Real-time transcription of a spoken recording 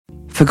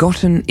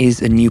Forgotten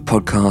is a new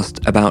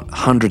podcast about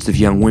hundreds of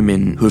young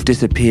women who have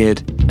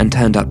disappeared and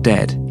turned up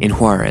dead in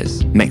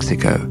Juarez,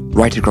 Mexico,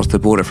 right across the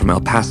border from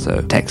El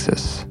Paso,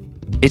 Texas.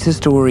 It's a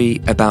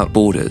story about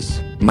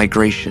borders,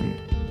 migration,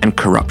 and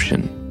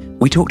corruption.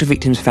 We talk to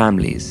victims'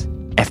 families,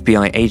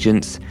 FBI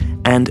agents,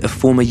 and a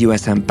former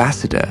US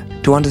ambassador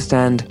to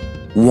understand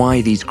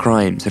why these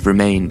crimes have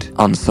remained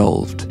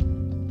unsolved.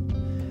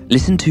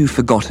 Listen to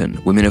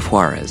Forgotten Women of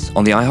Juarez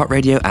on the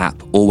iHeartRadio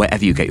app or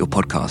wherever you get your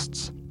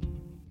podcasts.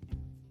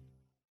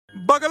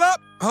 Buckle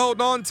up, hold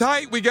on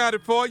tight, we got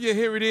it for you.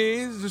 Here it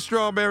is, the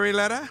strawberry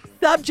letter.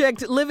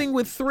 Subject, living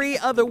with 3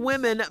 other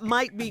women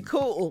might be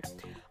cool.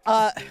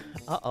 I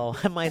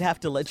might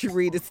have to let you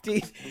read it,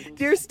 Steve.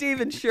 Dear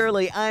Steve and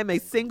Shirley, I'm a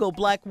single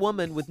black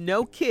woman with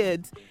no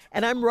kids,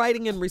 and I'm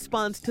writing in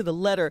response to the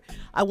letter,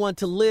 I want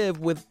to live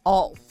with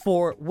all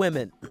 4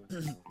 women.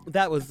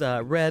 That was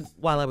read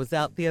while I was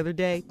out the other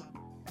day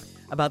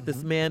about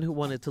this man who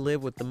wanted to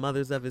live with the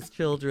mothers of his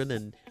children,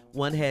 and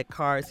one had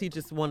cars. He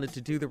just wanted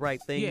to do the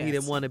right thing. Yes. He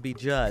didn't want to be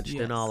judged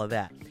and all of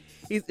that.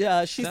 She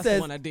That's says, the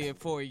one I did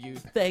for you.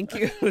 Thank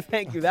you.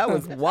 Thank you. That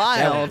was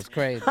wild. That was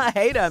crazy. I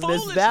hate I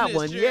missed that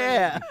one.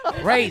 Yeah.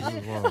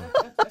 Crazy.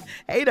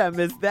 Hate I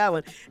missed that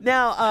one.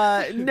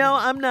 Now, no,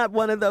 I'm not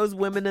one of those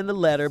women in the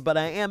letter, but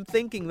I am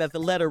thinking that the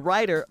letter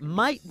writer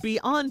might be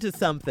onto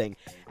something.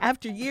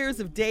 After years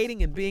of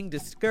dating and being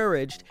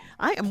discouraged,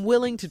 I am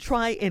willing to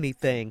try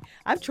anything.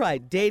 I've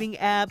tried dating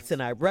apps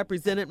and I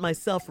represented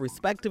myself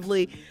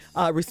respectfully,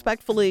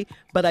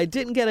 but I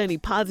didn't get any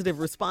positive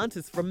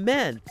responses from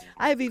men.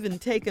 I have even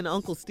taken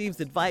Uncle Steve's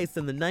advice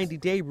in the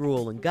 90-day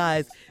rule, and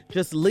guys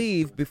just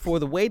leave before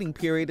the waiting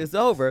period is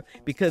over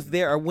because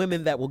there are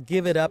women that will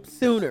give it up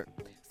sooner.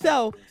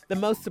 So the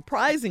most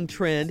surprising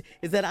trend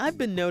is that I've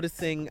been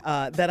noticing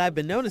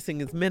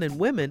is men and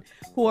women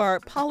who are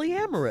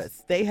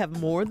polyamorous. They have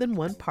more than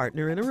one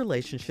partner in a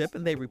relationship,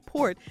 and they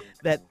report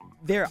that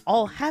they're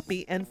all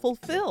happy and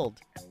fulfilled.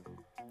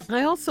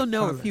 I also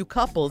know a few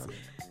couples,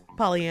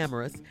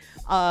 polyamorous.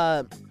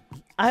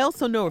 I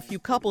also know a few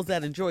couples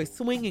that enjoy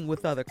swinging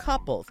with other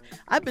couples.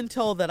 I've been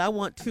told that I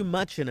want too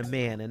much in a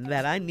man and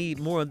that I need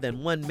more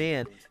than one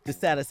man to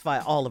satisfy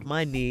all of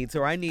my needs,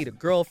 or I need a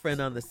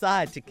girlfriend on the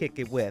side to kick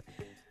it with.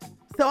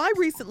 So I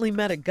recently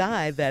met a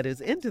guy that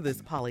is into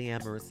this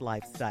polyamorous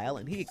lifestyle,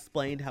 and he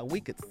explained how we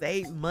could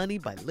save money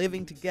by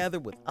living together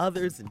with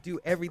others and do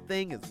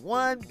everything as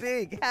one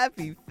big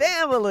happy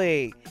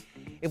family.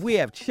 If we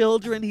have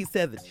children, he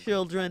said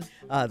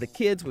the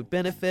kids would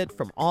benefit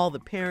from all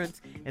the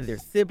parents and their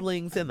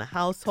siblings in the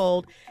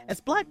household. As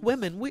black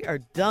women, we are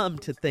dumb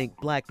to think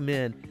black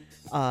men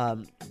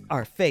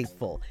are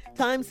faithful.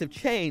 Times have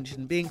changed,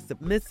 and being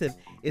submissive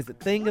is a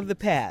thing of the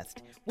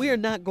past. We are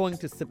not going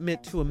to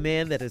submit to a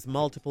man that has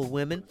multiple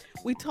women.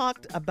 We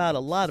talked about a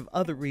lot of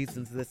other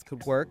reasons this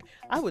could work.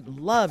 I would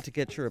love to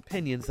get your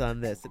opinions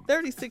on this. At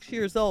 36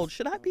 years old,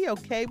 should I be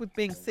okay with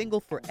being single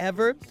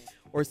forever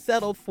or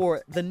settle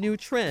for the new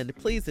trend?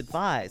 Please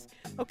advise.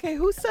 Okay,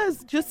 who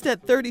says just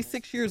at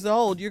 36 years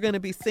old you're going to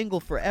be single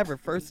forever,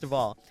 first of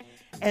all?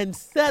 And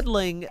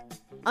settling,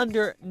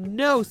 under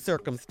no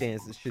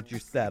circumstances should you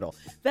settle.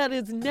 That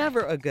is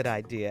never a good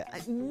idea.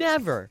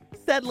 Never.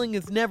 Settling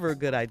is never a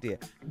good idea.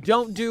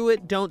 Don't do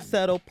it. Don't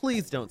settle.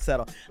 Please don't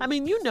settle. I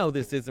mean, you know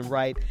this isn't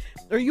right,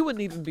 or you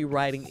wouldn't even be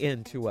writing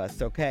in to us,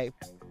 okay?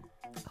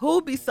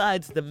 Who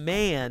besides the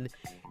man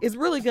is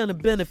really going to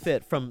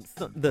benefit from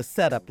the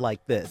setup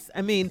like this?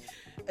 I mean,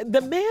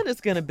 the man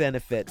is going to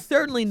benefit,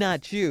 certainly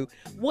not you.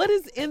 What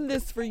is in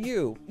this for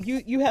you?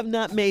 You have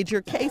not made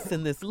your case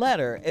in this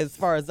letter, as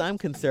far as I'm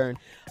concerned.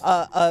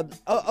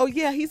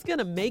 Yeah, he's going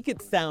to make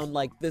it sound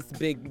like this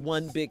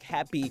one big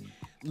happy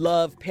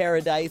love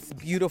paradise,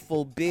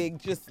 beautiful, big,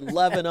 just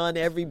loving on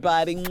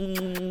everybody,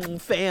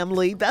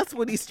 family. That's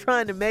what he's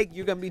trying to make.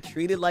 You're going to be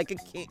treated like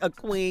a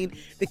queen.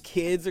 The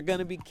kids are going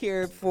to be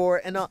cared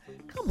for and all.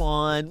 Come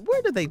on,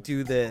 where do they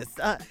do this?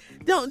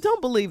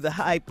 Don't believe the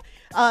hype.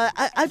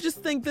 I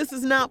just think this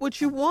is not what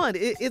you want.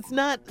 It's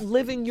not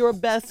living your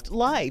best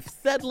life.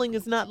 Settling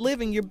is not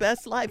living your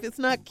best life. It's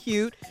not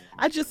cute.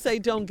 I just say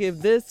don't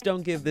give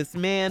this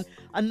man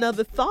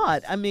another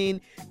thought. I mean,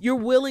 you're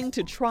willing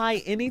to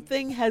try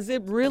anything. Has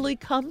it really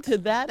come to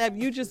that? Have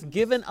you just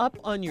given up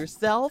on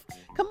yourself?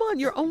 Come on,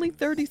 you're only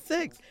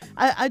 36.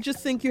 I just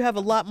think you have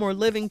a lot more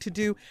living to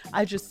do.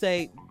 I just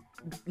say,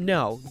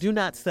 no, do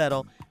not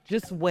settle.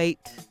 Just wait.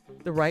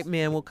 The right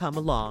man will come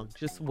along.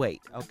 Just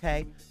wait,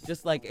 okay?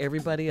 Just like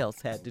everybody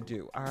else had to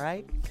do, all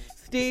right?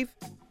 Steve?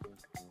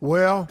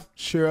 Well,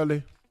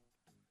 Shirley,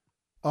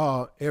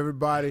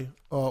 everybody,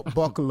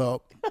 buckle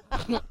up.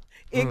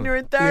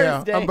 Ignorant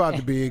Thursday. Yeah, I'm about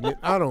to be ignorant.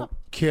 I don't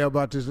care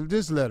about this.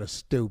 This letter's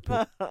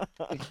stupid.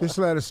 This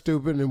letter's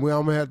stupid, and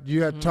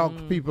you have to talk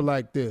to people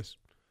like this.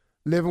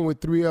 Living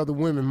with 3 other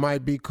women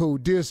might be cool.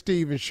 Dear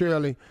Steve and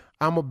Shirley,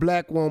 I'm a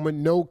black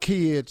woman, no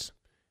kids,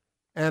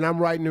 and I'm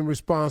writing in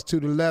response to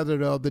the letter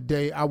the other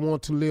day. I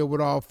want to live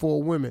with all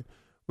 4 women.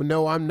 Well,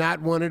 no, I'm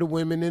not one of the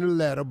women in the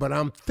letter, but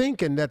I'm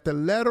thinking that the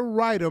letter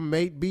writer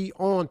may be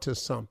on to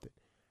something.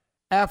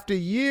 After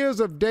years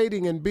of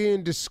dating and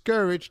being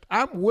discouraged,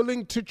 I'm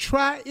willing to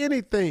try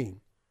anything.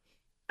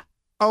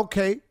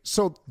 Okay,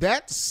 so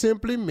that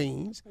simply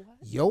means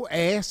your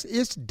ass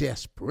is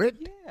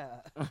desperate.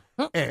 Yeah.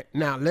 And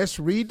now let's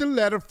read the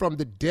letter from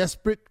the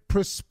desperate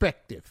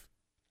perspective.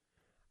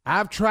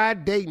 I've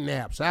tried dating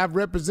apps. I've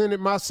represented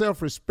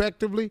myself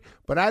respectively,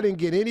 but I didn't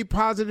get any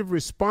positive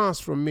response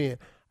from men.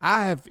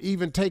 I have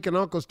even taken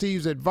Uncle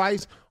Steve's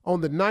advice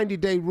on the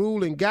 90-day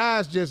rule, and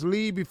guys just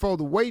leave before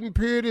the waiting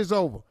period is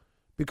over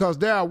because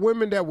there are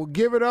women that will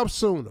give it up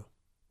sooner.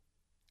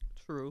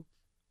 True.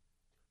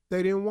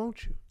 They didn't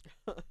want you.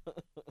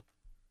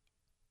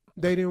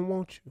 They didn't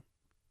want you.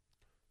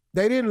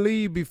 They didn't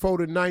leave before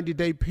the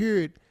 90-day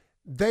period.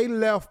 They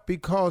left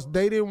because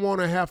they didn't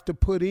want to have to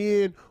put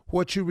in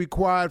what you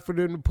required for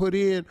them to put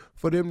in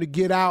for them to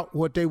get out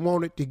what they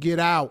wanted to get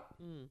out.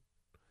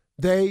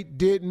 They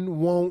didn't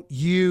want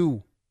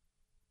you.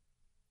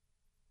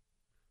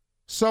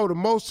 So the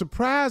most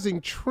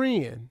surprising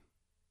trend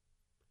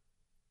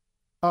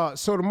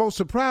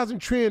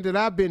that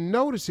I've been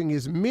noticing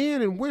is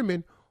men and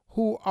women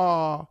who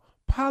are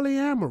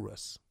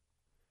polyamorous.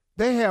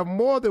 They have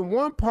more than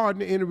one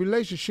partner in a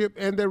relationship,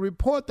 and they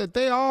report that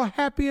they are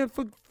happy and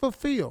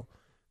fulfilled.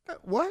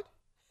 What?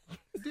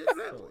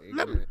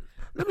 Let me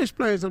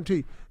explain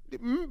something to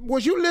you.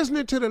 Was you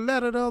listening to the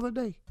letter the other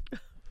day?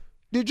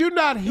 Did you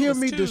not hear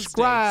me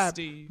describe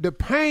the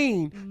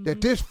pain that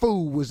this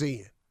fool was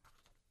in?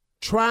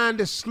 Trying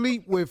to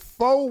sleep with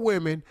 4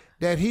 women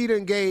that he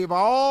done gave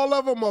all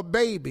of them a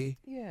baby.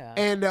 Yeah.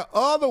 And the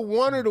other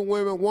one of the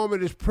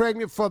woman is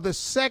pregnant for the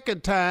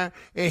second time,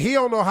 and he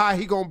don't know how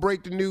he gonna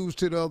break the news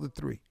to the other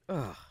 3.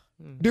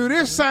 Do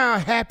this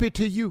sound happy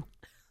to you?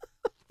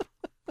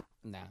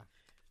 Nah.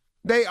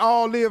 They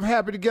all live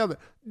happy together.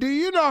 Do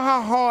you know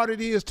how hard it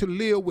is to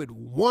live with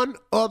one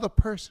other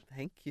person?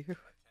 Thank you.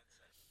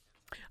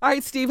 All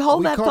right, Steve,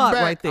 hold that thought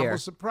right there. I will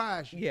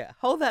surprise you. Yeah,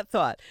 hold that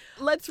thought.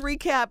 Let's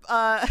recap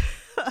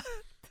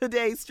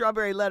today's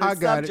Strawberry Letter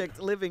subject.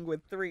 Living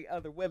with 3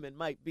 other women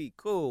might be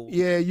cool.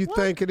 Yeah, you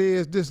think it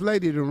is? This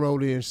lady that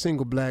wrote in,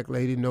 single black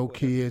lady, no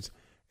kids,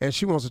 and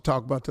she wants to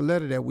talk about the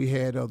letter that we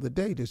had the other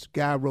day. This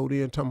guy wrote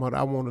in talking about,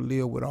 I want to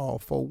live with all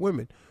 4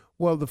 women.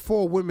 Well, the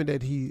 4 women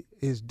that he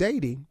is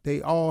dating,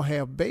 they all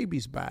have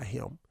babies by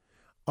him.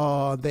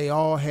 They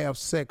all have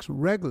sex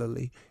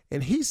regularly,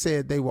 and he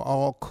said they were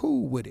all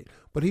cool with it.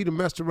 But he done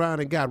messed around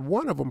and got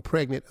one of them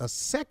pregnant a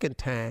second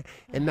time,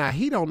 and now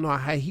he don't know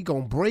how he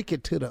gonna break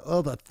it to the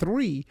other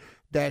 3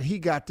 that he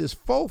got this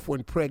 4th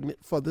one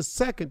pregnant for the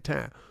second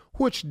time,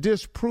 which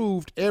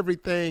disproved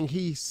everything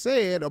he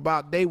said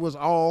about they was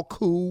all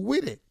cool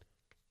with it.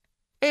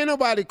 Ain't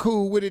nobody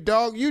cool with it,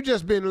 dog. You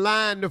just been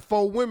lying to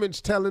 4 women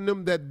telling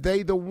them that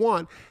they the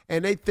one,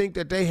 and they think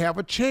that they have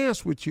a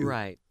chance with you.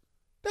 Right.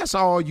 That's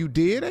all you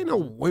did. Ain't no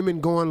women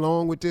going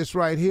along with this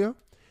right here.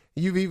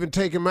 You've even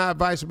taken my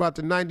advice about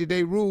the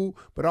 90-day rule,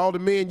 but all the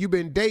men you've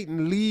been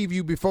dating leave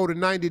you before the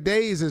 90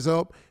 days is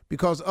up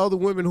because other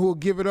women who will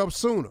give it up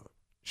sooner.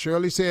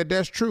 Shirley said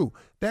that's true.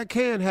 That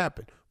can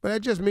happen, but that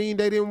just means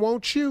they didn't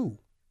want you.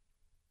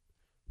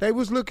 They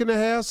was looking to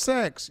have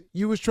sex.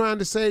 You was trying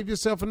to save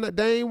yourself, and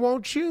they ain't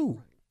want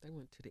you. They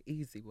went to the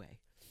easy way.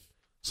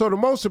 So the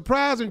most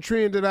surprising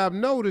trend that I've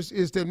noticed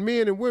is that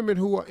men and women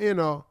who are in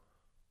a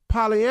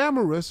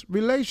polyamorous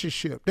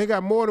relationship, they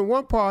got more than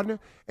one partner,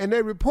 and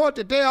they report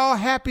that they're all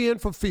happy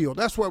and fulfilled.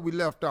 That's where we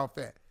left off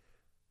at.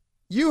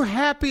 You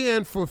happy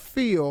and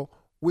fulfilled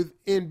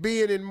in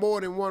being in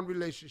more than one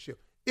relationship.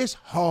 It's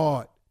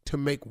hard to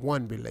make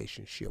one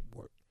relationship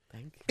work.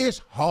 Thank you.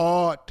 It's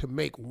hard to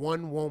make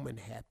one woman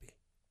happy.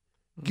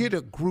 Get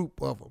a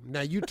group of them.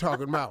 Now you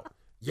talking about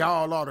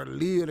y'all ought to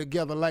live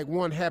together like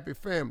one happy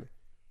family.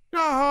 You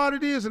know how hard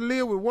it is to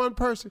live with one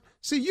person?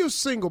 See, you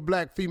single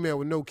black female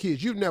with no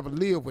kids. You've never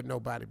lived with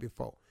nobody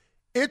before.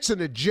 It's an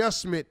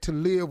adjustment to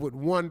live with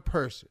one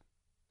person.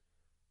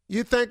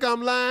 You think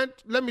I'm lying?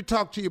 Let me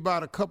talk to you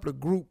about a couple of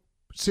group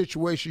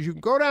situations. You can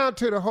go down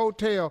to the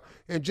hotel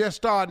and just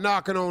start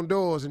knocking on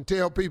doors and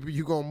tell people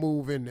you're going to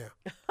move in there.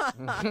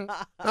 I'm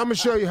going to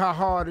show you how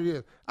hard it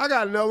is. I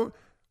got another one.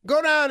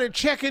 Go down and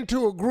check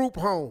into a group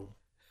home.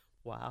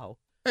 Wow.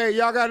 Hey,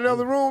 y'all got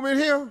another room in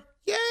here?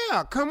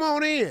 Yeah, come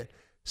on in.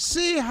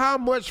 See how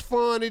much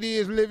fun it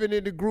is living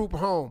in the group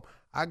home.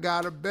 I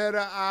got a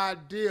better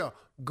idea.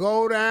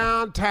 Go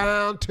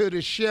downtown to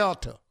the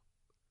shelter.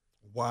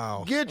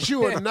 Wow. Get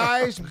you a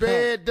nice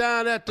bed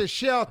down at the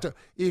shelter.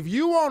 If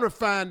you want to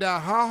find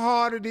out how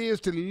hard it is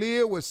to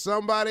live with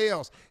somebody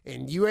else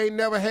and you ain't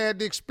never had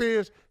the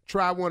experience,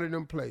 try one of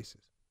them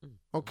places.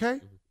 Okay?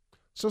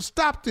 So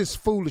stop this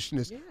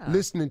foolishness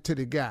listening to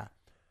the guy.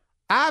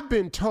 I've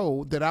been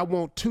told that I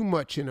want too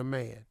much in a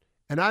man,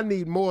 and I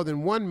need more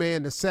than one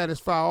man to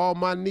satisfy all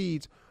my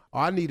needs,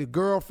 or I need a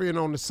girlfriend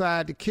on the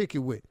side to kick it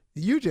with.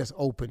 You just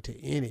open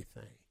to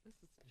anything.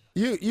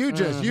 You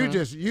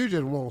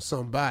just want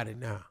somebody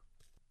now.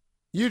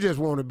 You just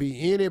want to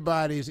be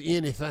anybody's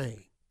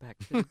anything. Back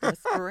to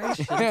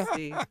desperation,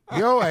 Steve.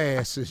 Your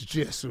ass is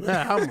just, I'm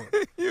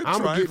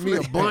gonna get me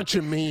a bunch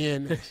of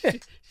men.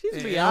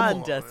 She's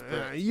beyond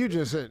desperate. You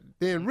just said.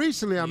 Then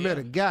recently I met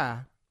a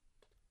guy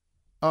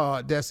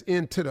that's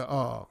into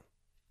the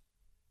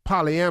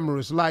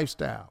polyamorous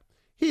lifestyle.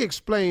 He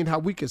explained how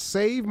we could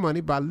save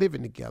money by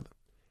living together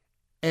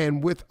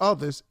and with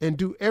others and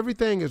do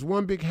everything as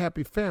one big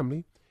happy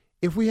family.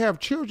 If we have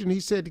children, he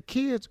said the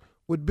kids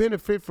would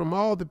benefit from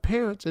all the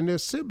parents and their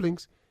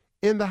siblings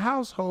in the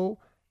household.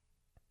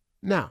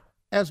 Now,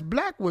 as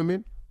black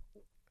women,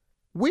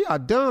 we are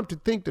dumb to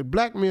think that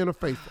black men are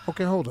faithful.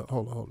 Okay, hold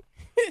on.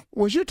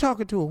 Was you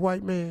talking to a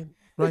white man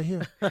right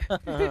here?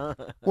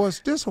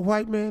 Was this a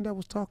white man that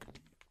was talking to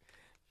you?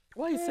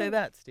 Why you say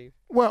that, Steve?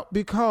 Well,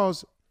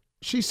 because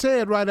she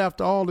said right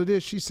after all of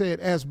this, she said,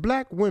 as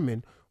black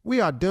women,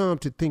 we are dumb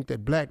to think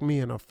that black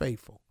men are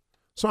faithful.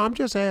 So I'm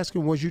just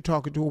asking, was you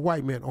talking to a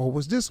white man, or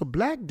was this a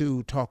black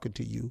dude talking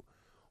to you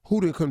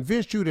who done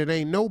convinced you that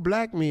ain't no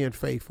black men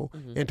faithful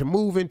and to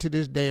move into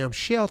this damn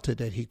shelter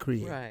that he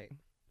created? Right.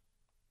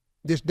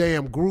 This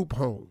damn group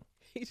home.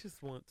 He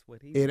just wants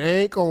what he It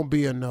ain't going to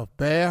be enough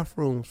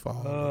bathrooms for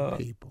all the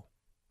people.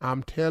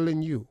 I'm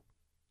telling you.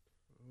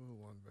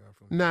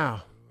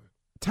 Now,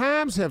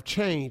 times have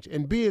changed,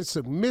 and being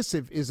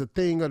submissive is a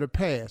thing of the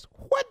past.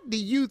 What do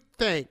you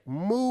think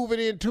moving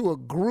into a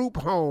group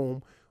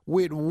home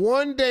with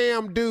one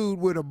damn dude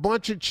with a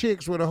bunch of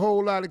chicks with a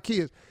whole lot of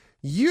kids,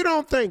 you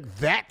don't think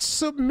that's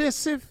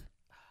submissive?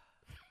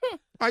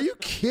 Are you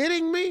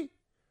kidding me?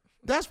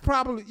 That's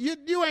probably,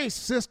 you ain't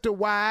Sister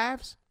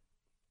Wives.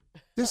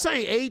 This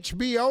ain't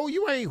HBO.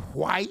 You ain't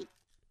white.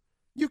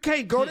 You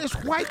can't go. There's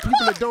white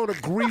people that don't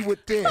agree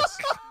with this.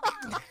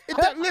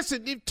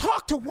 Listen,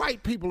 talk to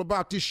white people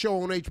about this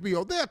show on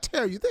HBO. They'll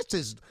tell you this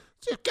is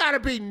just got to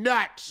be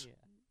nuts.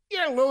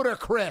 You're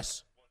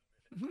ludicrous.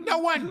 No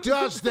one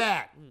does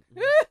that.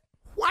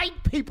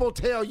 White people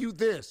tell you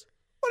this.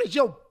 What is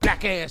your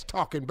black ass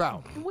talking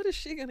about? And what is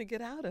she going to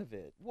get out of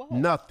it? What?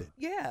 Nothing.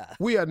 Yeah.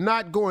 We are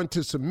not going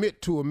to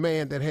submit to a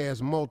man that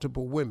has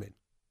multiple women.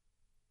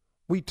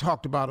 We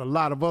talked about a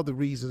lot of other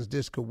reasons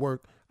this could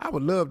work. I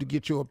would love to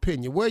get your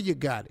opinion. Where you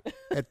got it?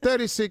 At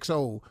 36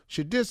 old,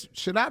 should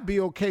I be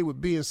okay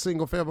with being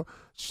single forever?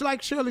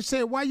 Like Shirley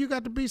said, why you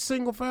got to be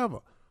single forever?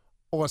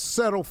 Or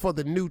settle for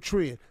the new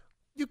trend?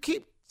 You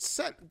keep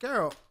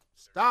girl,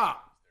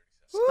 stop.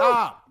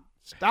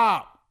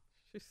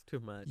 She's too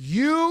much.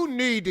 You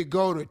need to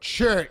go to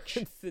church.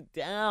 Sit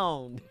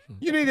down.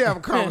 You need to have a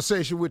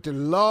conversation with the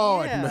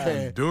Lord, Yeah.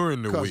 man.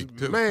 During the week,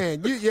 too.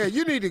 Man,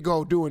 you need to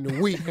go during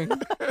the week.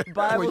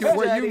 Bible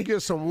where study, you can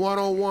get some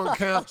one-on-one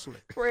counseling.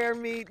 prayer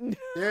meeting.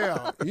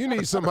 Yeah, you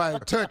need somebody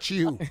to touch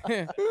you.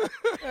 Don't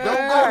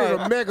go to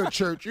the mega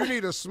church. You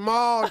need a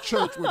small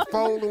church with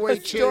fold-away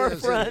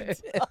chairs.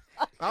 Storefront.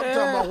 I'm talking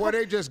about where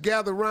they just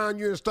gather around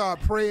you and start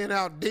praying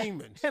out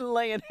demons. And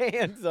laying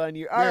hands on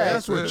you. All Yeah, right.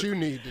 that's what you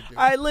need to do.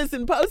 All right,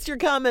 listen, post your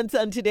comments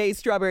on today's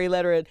Strawberry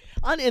Letter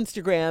on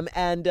Instagram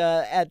and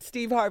at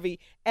Steve Harvey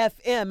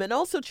FM. And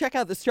also check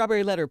out the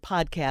Strawberry Letter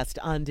podcast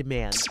on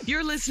demand.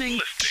 You're listening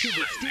to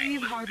the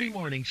Steve Harvey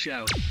Morning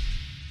Show.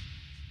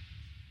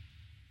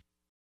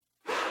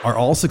 Are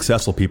all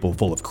successful people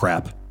full of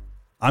crap?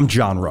 I'm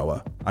John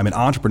Roa. I'm an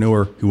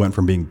entrepreneur who went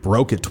from being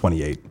broke at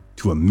 28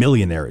 to a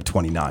millionaire at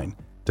 29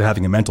 to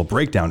having a mental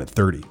breakdown at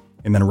 30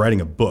 and then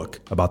writing a book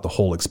about the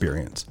whole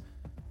experience.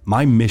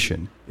 My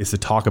mission is to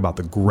talk about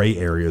the gray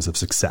areas of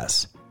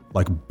success,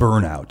 like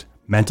burnout,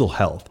 mental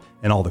health,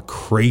 and all the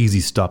crazy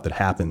stuff that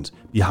happens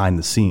behind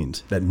the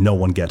scenes that no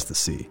one gets to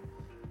see.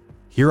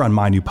 Here on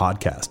my new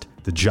podcast,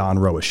 The John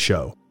Roa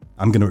Show,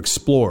 I'm going to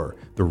explore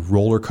the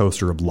roller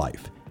coaster of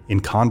life in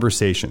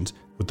conversations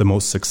with the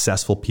most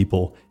successful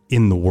people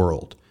in the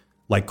world,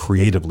 like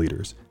creative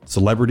leaders,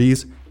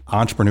 celebrities,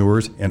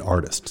 entrepreneurs, and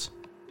artists.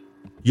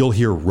 You'll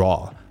hear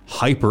raw,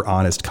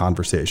 hyper-honest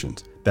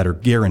conversations that are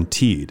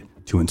guaranteed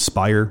to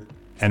inspire,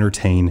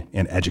 entertain,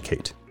 and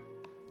educate.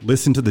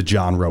 Listen to The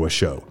John Roa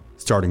Show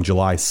starting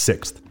July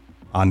 6th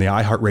on the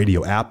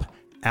iHeartRadio app,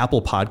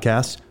 Apple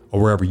Podcasts,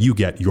 or wherever you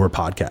get your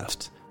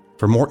podcasts.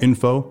 For more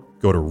info,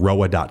 go to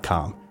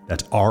roa.com.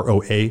 That's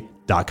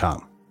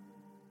ROA.com.